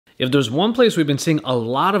If there's one place we've been seeing a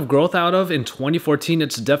lot of growth out of in 2014,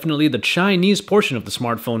 it's definitely the Chinese portion of the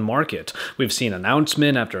smartphone market. We've seen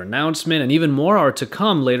announcement after announcement, and even more are to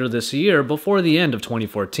come later this year before the end of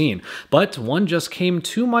 2014. But one just came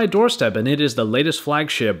to my doorstep, and it is the latest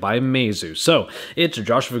flagship by Meizu. So, it's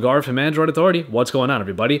Josh Vigar from Android Authority. What's going on,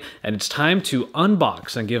 everybody? And it's time to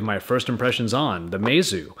unbox and give my first impressions on the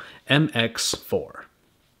Meizu MX4.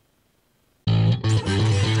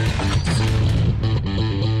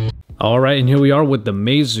 Alright, and here we are with the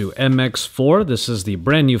Meizu MX4. This is the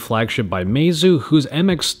brand new flagship by Meizu, whose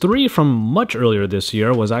MX3 from much earlier this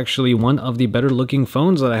year was actually one of the better looking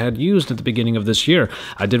phones that I had used at the beginning of this year.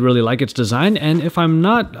 I did really like its design, and if I'm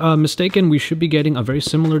not mistaken, we should be getting a very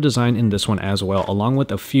similar design in this one as well, along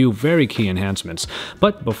with a few very key enhancements.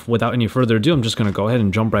 But without any further ado, I'm just going to go ahead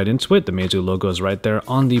and jump right into it. The Meizu logo is right there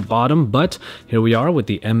on the bottom, but here we are with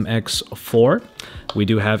the MX4. We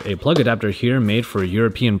do have a plug adapter here made for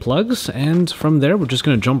European plugs, and from there we're just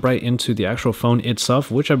going to jump right into the actual phone itself,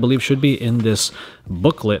 which I believe should be in this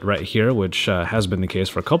booklet right here, which has been the case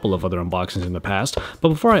for a couple of other unboxings in the past. But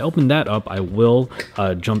before I open that up, I will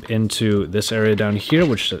jump into this area down here,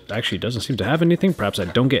 which actually doesn't seem to have anything. Perhaps I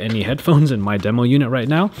don't get any headphones in my demo unit right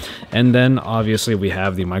now. And then obviously we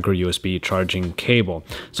have the micro USB charging cable.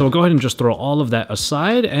 So we'll go ahead and just throw all of that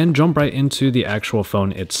aside and jump right into the actual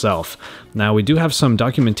phone itself. Now we do have some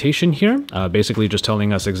documentation here, basically just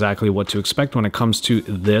telling us exactly what to expect when it comes to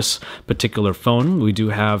this particular phone. We do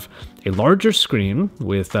have a larger screen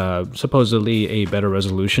with supposedly a better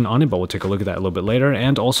resolution on it, but we'll take a look at that a little bit later,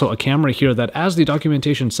 and also a camera here that, as the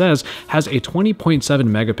documentation says, has a 20.7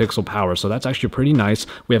 megapixel power, so that's actually pretty nice.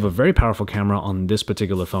 We have a very powerful camera on this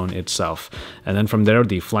particular phone itself. And then from there,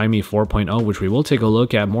 the Flyme 4.0, which we will take a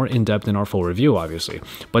look at more in depth in our full review, obviously.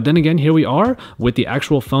 But then again, here we are with the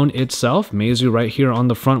actual phone itself, Meizu right here on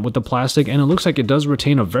the front with the plastic, and it looks like it does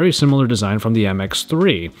retain a very similar design from the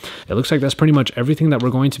MX3. It looks like that's pretty much everything that we're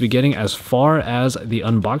going to be getting as far as the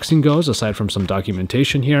unboxing goes, aside from some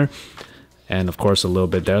documentation here, and of course a little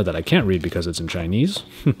bit there that I can't read because it's in Chinese.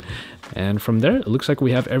 And from there, it looks like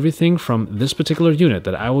we have everything from this particular unit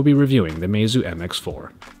that I will be reviewing, the Meizu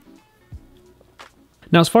MX4.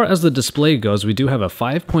 Now, as far as the display goes, we do have a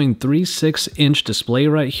 5.36-inch display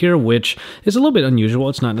right here, which is a little bit unusual.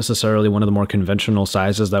 It's not necessarily one of the more conventional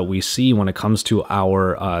sizes that we see when it comes to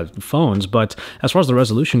our phones, but as far as the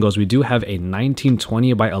resolution goes, we do have a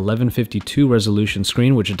 1920 by 1152 resolution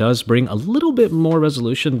screen, which does bring a little bit more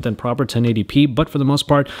resolution than proper 1080p, but for the most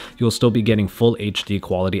part, you'll still be getting full HD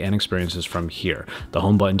quality and experiences from here. The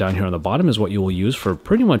home button down here on the bottom is what you will use for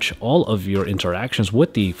pretty much all of your interactions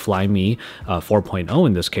with the Flyme 4.0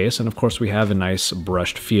 in this case, and of course we have a nice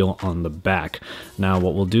brushed feel on the back. Now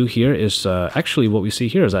what we'll do here is actually what we see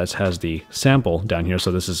here is that it has the sample down here,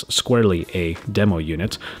 so this is squarely a demo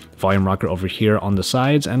unit. Volume rocker over here on the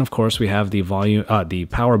sides, and of course we have the the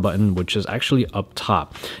power button, which is actually up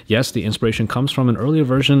top. Yes, the inspiration comes from an earlier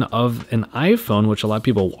version of an iPhone, which a lot of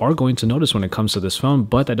people are going to notice when it comes to this phone,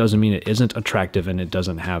 but that doesn't mean it isn't attractive and it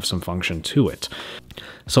doesn't have some function to it.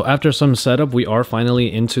 So after some setup, we are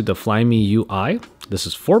finally into the Flyme UI. This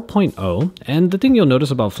is 4.0, and the thing you'll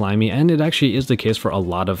notice about Flyme, and it actually is the case for a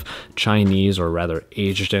lot of Chinese or rather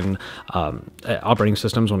Asian operating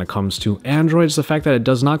systems when it comes to Android, is the fact that it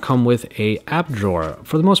does not come with a app drawer.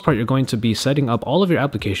 For the most part, you're going to be setting up all of your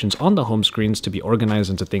applications on the home screens to be organized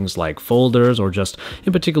into things like folders or just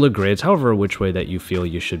in particular grids, however which way that you feel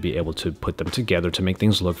you should be able to put them together to make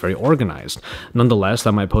things look very organized. Nonetheless,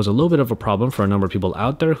 that might pose a little bit of a problem for a number of people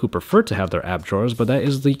out there who prefer to have their app drawers, but that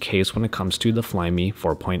is the case when it comes to the Flyme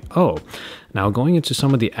 4.0. Now, going into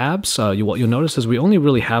some of the apps, what you'll notice is we only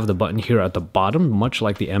really have the button here at the bottom, much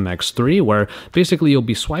like the MX3, where basically you'll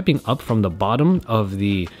be swiping up from the bottom of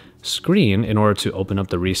the screen in order to open up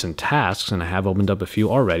the recent tasks, and I have opened up a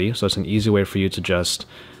few already, so it's an easy way for you to just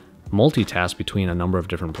multitask between a number of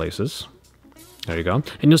different places. There you go.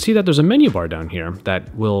 And you'll see that there's a menu bar down here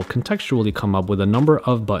that will contextually come up with a number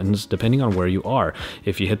of buttons depending on where you are.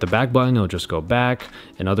 If you hit the back button, it'll just go back.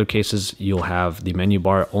 In other cases, you'll have the menu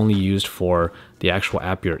bar only used for the actual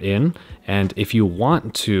app you're in. And if you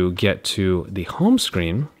want to get to the home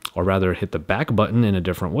screen, or rather hit the back button in a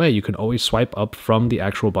different way, you can always swipe up from the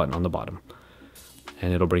actual button on the bottom,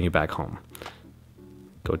 and it'll bring you back home.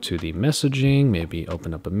 Go to the messaging, maybe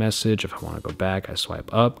open up a message. If I want to go back, I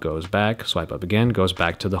swipe up, goes back, swipe up again, goes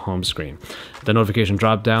back to the home screen. The notification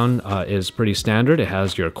drop down is pretty standard. It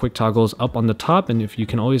has your quick toggles up on the top, and if you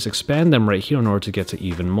can always expand them right here in order to get to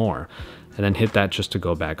even more. and then hit that just to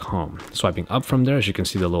go back home. Swiping up from there, as you can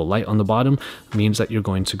see the little light on the bottom, means that you're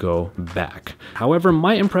going to go back. However,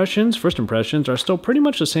 my first impressions are still pretty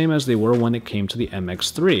much the same as they were when it came to the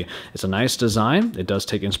MX3. It's a nice design. It does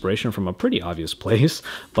take inspiration from a pretty obvious place,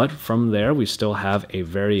 but from there we still have a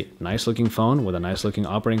very nice looking phone with a nice looking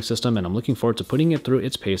operating system, and I'm looking forward to putting it through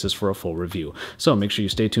its paces for a full review. So make sure you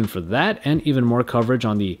stay tuned for that and even more coverage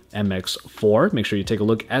on the MX4. Make sure you take a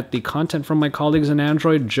look at the content from my colleagues in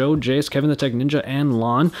Android, Joe, Jace, Kevin the Tech Ninja, and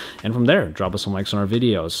Lon. And from there, drop us some likes on our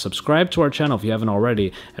videos. Subscribe to our channel if you haven't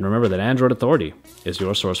already. And remember that Android Authority is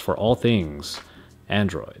your source for all things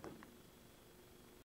Android.